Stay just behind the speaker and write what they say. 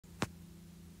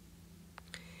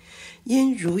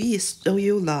In 如懿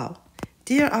law,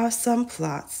 there are some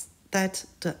plots that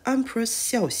the Empress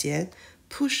Xiaoxian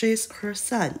pushes her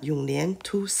son Yonglian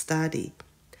to study.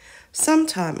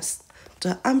 Sometimes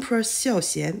the Empress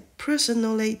Xiaoxian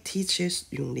personally teaches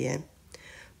Yonglian.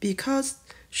 Because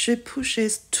she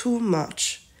pushes too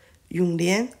much,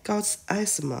 Yonglian got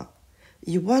asthma.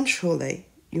 Eventually,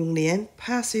 Yonglian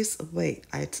passes away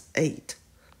at 8.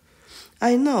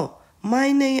 I know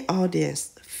many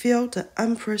audience feel the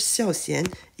Empress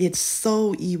Xiaoxian is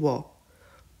so evil,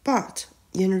 but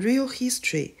in real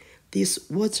history, this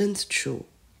wasn't true.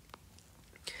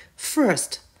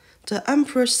 First, the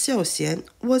Empress Xiaoxian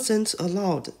wasn't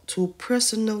allowed to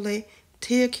personally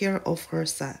take care of her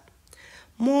son.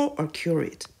 More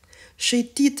accurate, she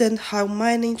didn't have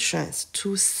many chances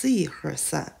to see her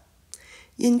son.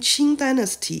 In Qing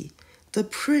dynasty, the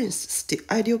prince's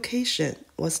education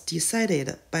was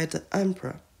decided by the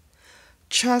emperor.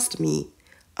 Trust me,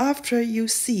 after you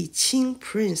see Qing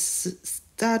prince's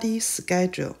study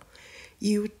schedule,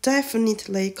 you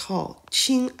definitely call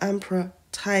Qing emperor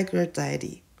Tiger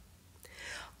Daddy.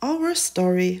 Our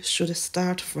story should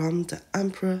start from the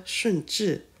Emperor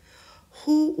Shunzhi,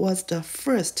 who was the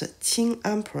first Qing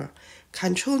emperor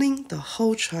controlling the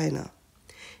whole China.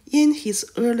 In his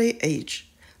early age,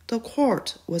 the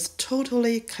court was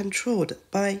totally controlled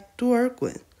by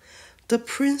Duergun, the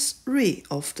Prince Rui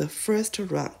of the first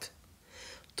rank.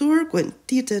 Duergun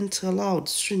didn't allow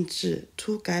Shunzhi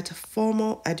to get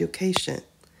formal education.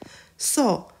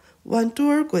 So, when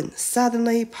Duergun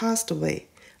suddenly passed away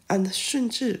and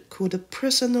Shunzhi could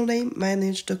personally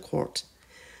manage the court,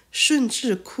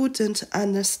 Shunzhi couldn't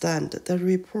understand the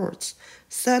reports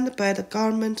sent by the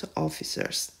government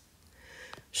officers.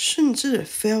 Shunzhi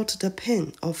felt the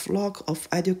pain of lack of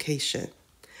education.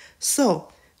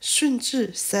 So,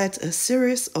 Shunzhi set a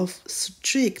series of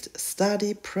strict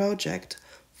study projects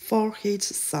for his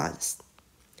sons.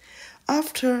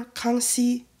 After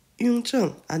Kangxi,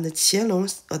 Yongzheng, and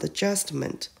Qianlong's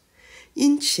adjustment,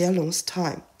 in Qianlong's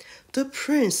time, the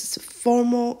prince's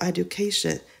formal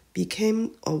education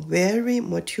became a very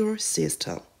mature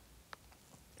system.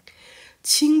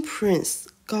 Qing prince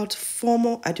got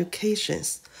formal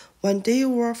educations when they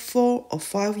were 4 or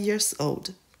 5 years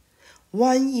old.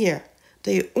 1 year,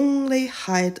 they only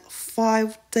had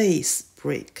 5 days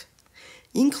break,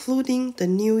 including the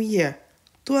New Year,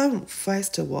 Duanwu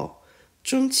Festival,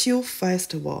 Zhongqiu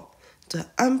Festival, the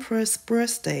Emperor's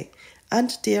birthday,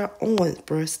 and their own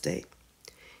birthday.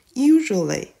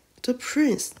 Usually, the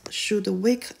prince should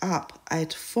wake up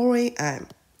at 4 a.m.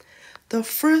 The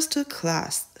first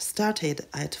class started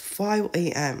at 5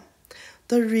 a.m.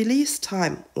 The release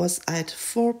time was at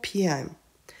 4 p.m.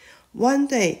 One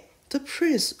day, the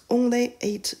prince only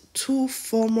ate 2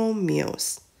 formal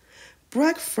meals,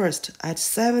 breakfast at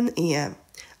 7 a.m.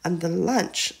 and the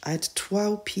lunch at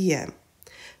 12 p.m.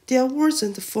 There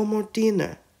wasn't formal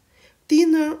dinner.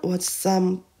 Dinner was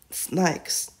some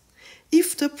snacks.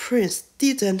 If the prince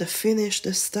didn't finish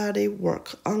the study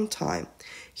work on time,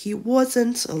 he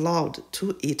wasn't allowed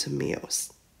to eat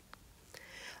meals.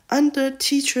 Under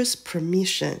teacher's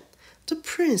permission, the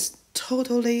prince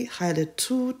totally had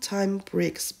 2 time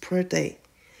breaks per day.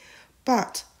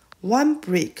 But one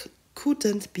break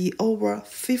couldn't be over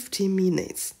 50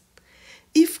 minutes.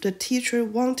 If the teacher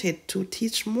wanted to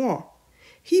teach more,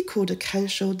 he could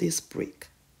cancel this break.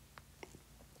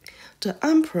 The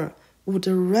emperor would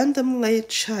randomly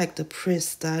check the prince's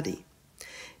study.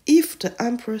 If the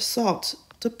emperor thought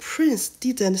the prince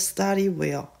didn't study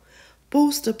well,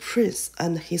 both the prince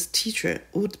and his teacher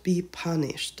would be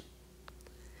punished.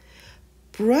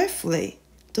 Briefly,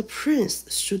 the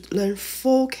prince should learn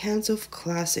 4 kinds of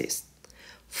classes.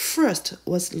 First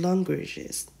was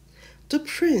languages. The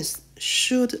prince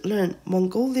should learn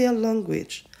Mongolian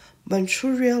language,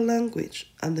 Manchurian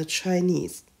language, and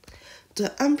Chinese.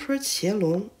 The Emperor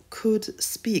Qianlong could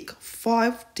speak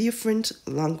 5 different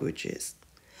languages.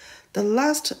 The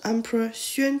last Emperor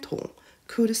Xuantong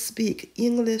could speak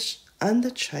English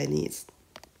and Chinese.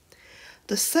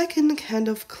 The second kind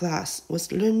of class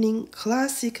was learning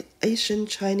classic ancient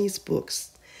Chinese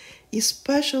books,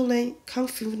 especially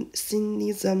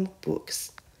Confucianism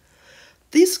books.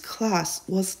 This class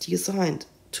was designed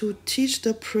to teach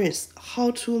the prince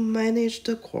how to manage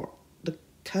the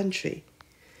country.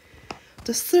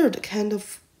 The third kind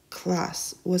of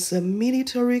class was a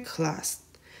military class.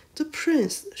 The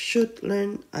prince should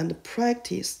learn and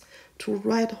practice to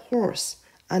ride horse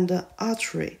and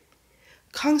archery.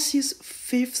 Kangxi's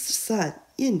 5th son,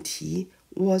 Yanti,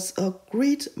 was a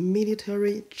great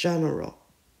military general.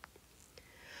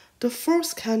 The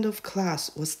fourth kind of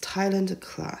class was talent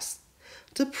class.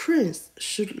 The prince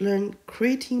should learn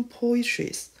creating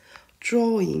poetries,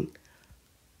 drawing,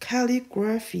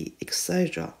 calligraphy,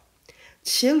 etc.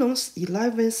 Qianlong's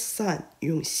 11th son,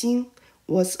 Yongxing,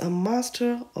 was a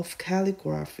master of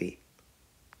calligraphy.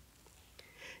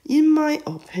 In my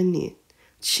opinion,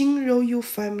 Qing royal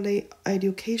family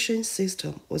education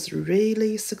system was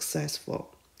really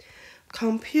successful.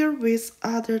 Compared with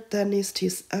other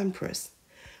dynasties' emperors,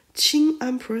 Qing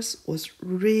empress was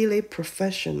really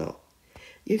professional.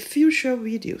 In future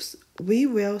videos, we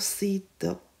will see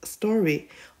the story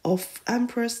of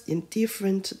emperors in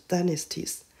different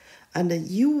dynasties, and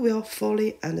you will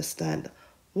fully understand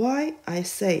why I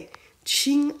say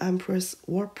Qing emperors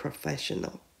were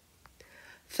professional.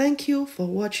 Thank you for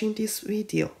watching this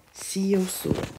video. See you soon.